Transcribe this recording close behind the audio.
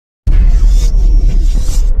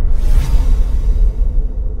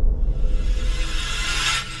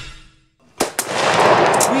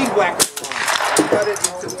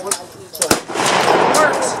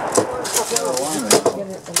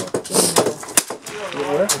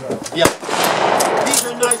Yeah. These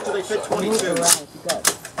are nice because they fit 22.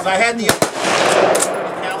 But I had the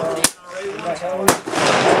caliber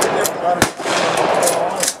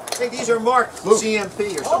I think these are marked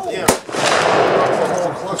CMP or something. Yeah.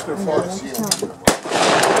 Cluster part of CMP.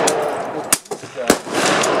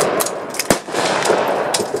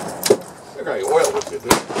 I got your oil with you,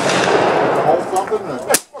 dude. Hold something? I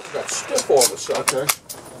got stiff all of a sudden. Okay.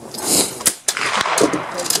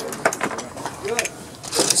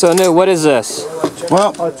 So, New, what is this?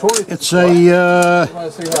 Well, it's a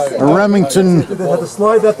Remington action. Had to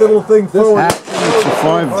slide that little thing forward. It's a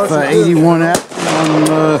 581 action on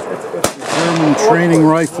German training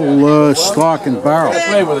rifle stock and barrel.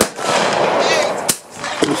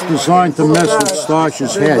 It's designed to mess with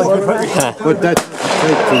Stosh's head, but that doesn't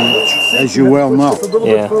take too much, as you well know.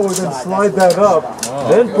 Yeah. Forward, then slide that up.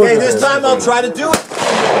 Then put okay, this time I'll try to do it.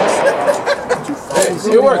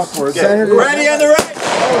 It works. Ready on the right.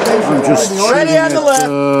 I'm just shooting at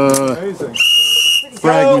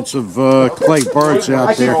fragments of clay birds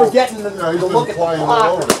out there. I keep forgetting to look at the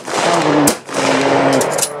clock.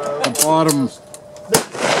 The bottom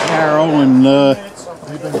barrel, and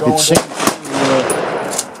it seems to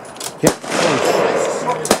get close.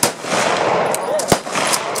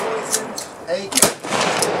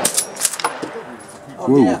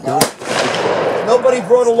 Ooh. Nobody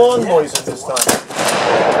brought a lawn noise at this time.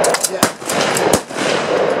 Yeah.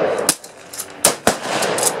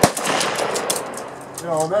 You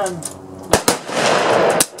know, and then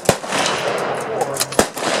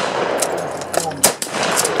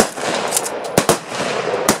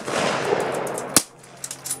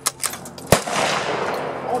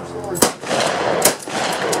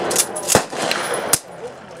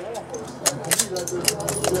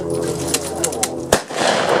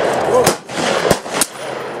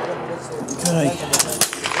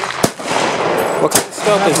What kind of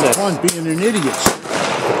scope is this? Fun being an idiot.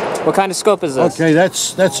 What kind of scope is this? Okay,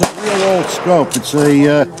 that's a real old scope. It's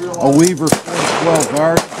a Weaver 412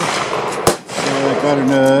 variant. It's got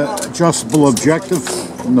an adjustable objective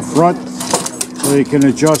in the front, so you can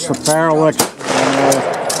adjust the parallax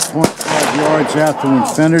 25 yards out to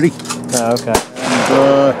infinity. Oh, okay.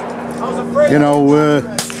 And you know,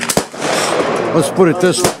 let's put it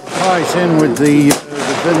this way: it ties in with the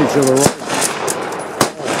vintage of the rifle.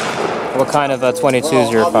 What kind of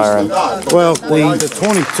 22s you're firing? Well, the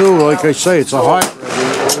 22, like I say, it's a hybrid.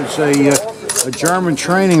 It was a German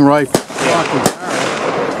training rifle,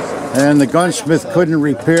 and the gunsmith couldn't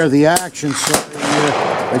repair the action, so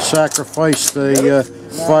they sacrificed a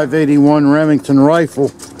 581 Remington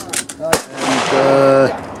rifle, and he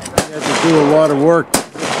had to do a lot of work to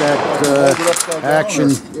put that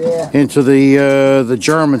action into the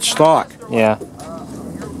German stock. Yeah.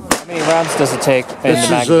 How many rounds does it take in this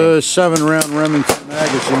the magazine? Is a 7-round Remington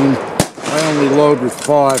magazine. I only load with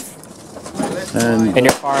 5. And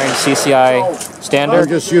you're firing CCI standard? I'm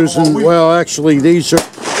just using, well, actually these are,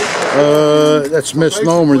 that's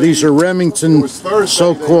misnomer. These are Remington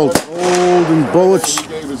so-called golden bullets.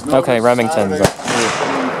 Okay, Remington.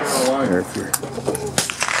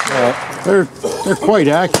 They're quite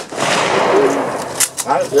accurate.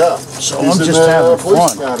 So I'm just having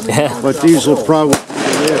fun. But these will probably be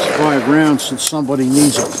the last 5 rounds since somebody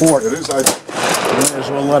needs a port. I might as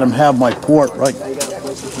well let them have my port, right?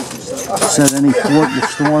 Set any port in the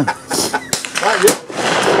storm.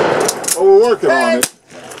 Oh, we're working on it.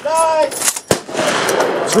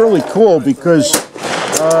 It's really cool because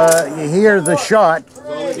you hear the shot,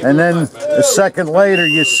 and then a second later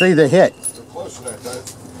you see the hit.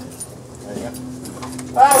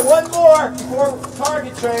 One more before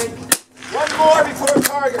target change. One more before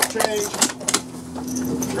target change.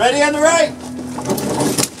 Ready on the right.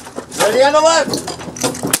 Ready on the left.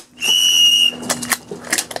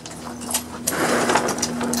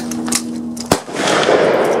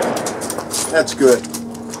 That's good.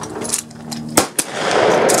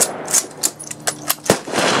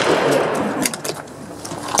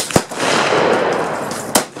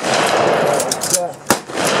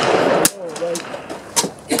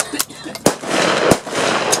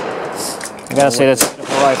 I gotta say, that's a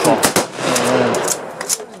beautiful rifle.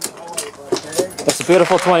 That's a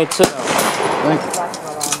beautiful 22. Thank you.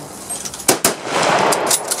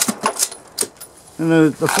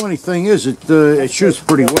 And the funny thing is, it shoots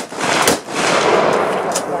pretty well.